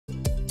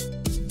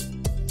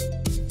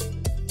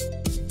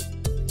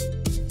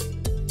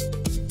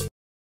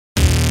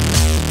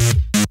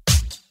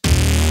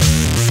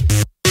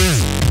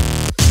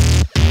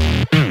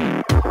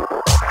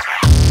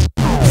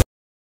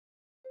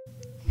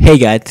Hey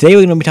guys, today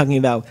we're going to be talking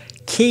about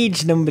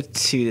Cage number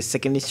 2, the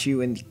second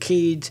issue in the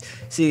Cage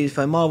series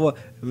by Marvel,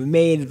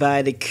 made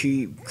by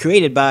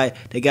created by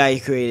the guy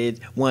who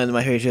created one of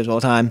my favorite shows of all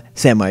time,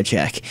 Sam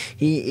Marchek.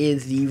 He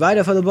is the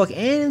writer for the book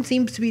and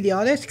seems to be the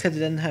artist, because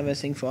it doesn't have a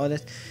thing for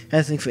artist. It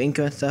has a thing for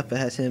inker and stuff, but it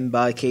has him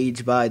by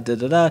Cage by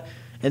da-da-da,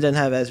 and doesn't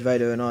have as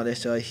writer and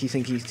artist, so he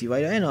thinks he's the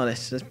writer and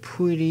artist. That's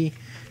pretty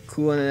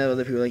cool, and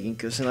other people like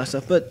inkers and that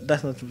stuff, but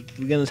that's not.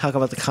 We're gonna talk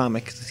about the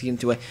comic, let's get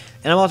into it.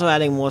 And I'm also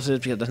adding more to this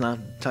because that's not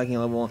talking a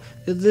little more.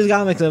 This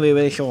comic's gonna be a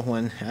really short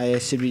one. I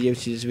should be able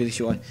to just really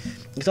short.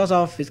 It starts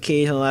off with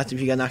Cage on the last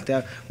issue got knocked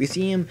out. We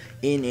see him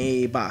in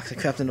a box,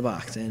 trapped in a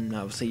box, and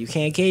obviously you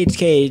can't cage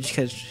Cage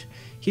because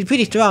he's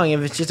pretty strong. If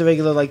it's just a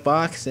regular like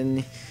box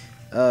and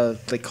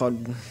like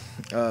called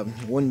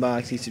one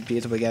box, he should be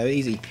able to break out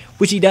easy,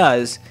 which he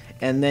does,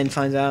 and then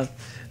finds out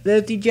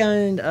that the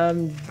giant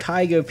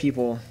tiger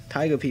people,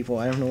 I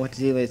don't know what the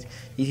deal is.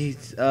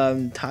 These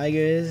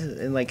tigers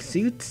in like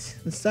suits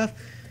and stuff.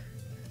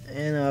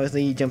 And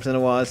obviously he jumps in the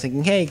water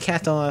thinking, hey,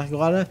 cat's on the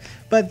water.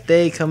 But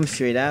they come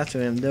straight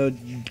after him. They're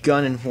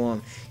gunning for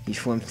him. He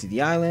swims to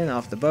the island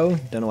off the boat.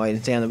 Don't know why he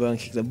didn't stay on the boat and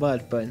kick the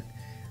butt, but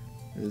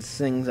there's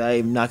things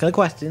I'm not going to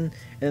question.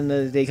 And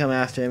then they come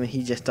after him and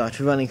he just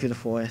starts running through the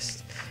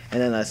forest.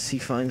 And then he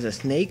finds a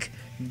snake,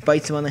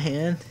 bites him on the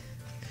hand.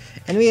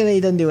 And really, he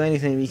doesn't do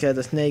anything because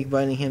the snake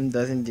biting him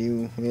doesn't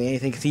do really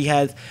anything. Because he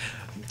has,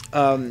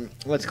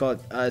 what's called,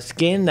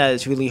 skin that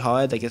is really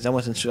hard, like it's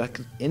almost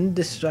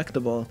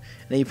indestructible.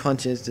 And he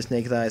punches the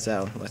snake's eyes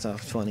out. That's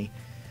funny.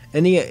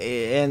 And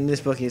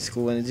this book is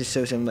cool, and it just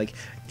shows him like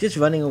just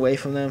running away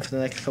from them for the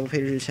next couple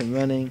pages. Him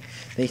running,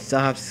 then he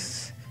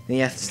stops. Then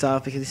he has to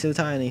stop because he's so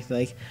tired. And he's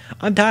like,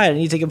 "I'm tired. I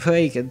need to take a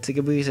break and take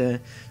a breather."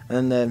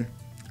 And then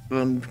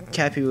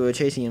cat people were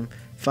chasing him.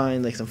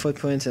 Find like some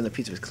footprints and the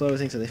piece was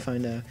closing, so they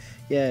find out,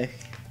 yeah,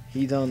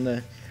 he's on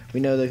the, we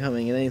know they're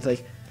coming, and then he's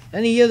like,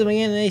 and he hears them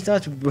again, and then he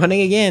starts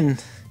running again,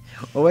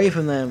 away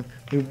from them,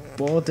 he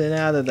bolted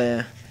out of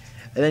there,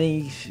 and then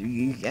he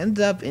ends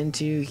up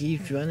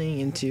he's running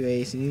into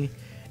a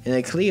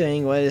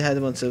clearing where it had a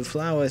bunch of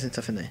flowers and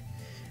stuff in there,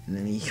 and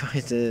then he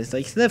tries to,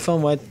 like, slip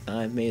from what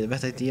I made the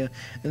best idea,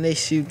 and they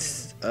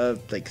shoot,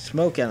 like,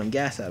 smoke at him,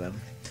 gas at him.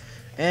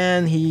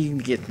 And he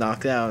gets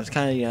knocked out. It's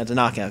kind of, the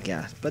knockout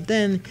gas. But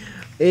then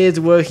is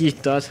where he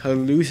starts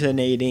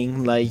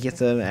hallucinating, like it's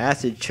an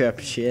acid trip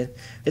shit.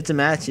 It's some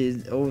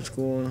acid, old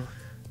school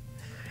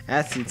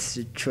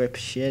acid trip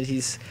shit.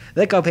 He's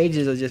like our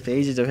pages are just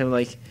pages of him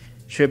like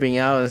tripping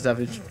out and stuff.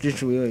 It's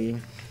just really.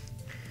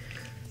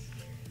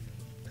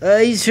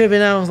 He's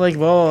tripping out like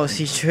balls.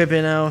 He's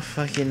tripping out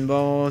fucking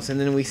balls, and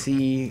then we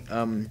see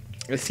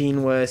a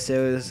scene where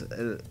Sarah's.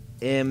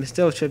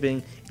 Still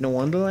tripping in a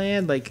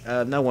Wonderland, like,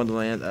 not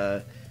Wonderland,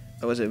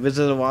 what was it,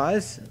 Wizard of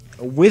Oz?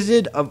 A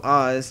Wizard of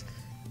Oz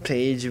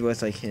page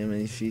was like him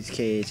and she's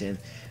Cage, and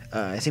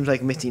it seems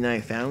like Misty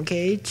Knight found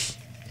Cage,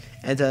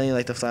 and telling you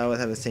like the flowers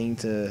have a thing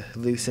to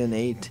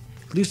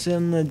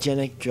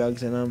hallucinogenic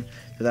drugs in them,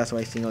 so that's why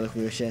he's seeing all this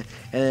weird shit,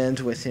 and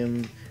with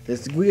him,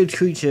 this weird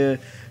creature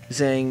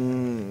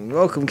saying,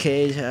 welcome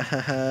Cage,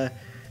 hahaha,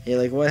 you're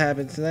like, what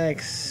happens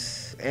next?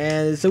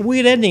 And it's a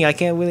weird ending. I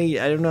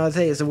don't know how to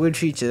say it. It's a weird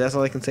feature. That's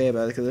all I can say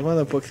about it. Because it's one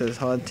of the books that is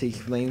hard to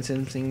explain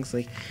some things.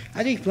 Like,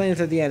 how do you explain this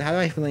at the end? How do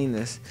I explain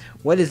this?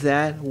 What is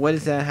that? What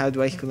is that? How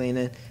do I explain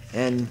it?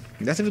 And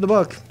that's it for the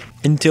book.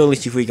 Until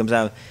issue 3 comes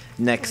out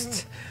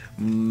next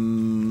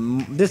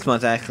this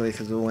month, actually,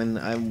 because when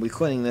I'm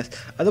recording this.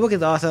 The book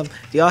is awesome.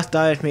 The art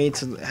style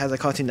has a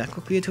Cartoon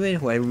Network feel to it,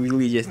 who I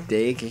really just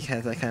dig. It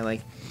has that kind of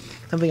like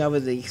something I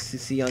would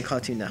see on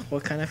Cartoon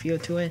Network kind of feel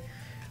to it.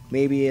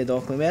 Maybe a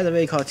Adult Swim. It has a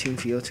very cartoon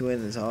feel to it,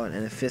 and it's hard,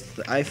 and it fits.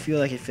 I feel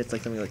like it fits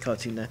like something like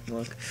Cartoon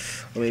Network,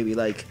 or maybe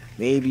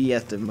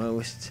at the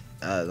most,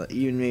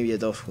 even maybe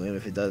Adult Swim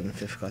if it doesn't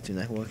fit Cartoon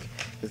Network.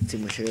 It's too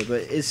mature,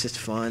 but it's just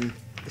fun.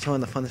 It's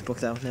one of the funnest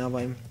books out now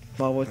by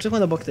Marvel. It's just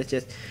one of the books that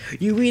just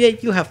you read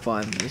it, you have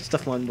fun. It's the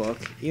fun book,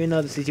 even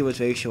though the issue was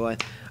very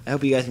short. I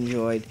hope you guys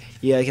enjoyed.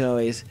 Yeah, I can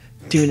always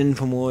tune in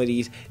for more of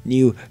these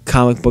new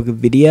comic book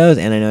videos,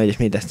 and I know I just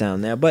made that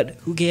sound there, but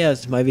who cares?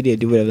 It's my video,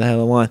 do whatever the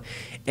hell I want.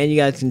 And you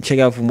guys can check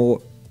out for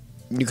more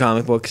new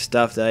comic book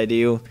stuff that I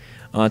do,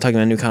 talking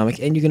about new comics,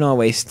 and you can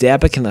always stay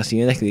epic, and I'll see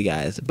you next week,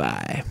 guys.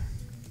 Bye.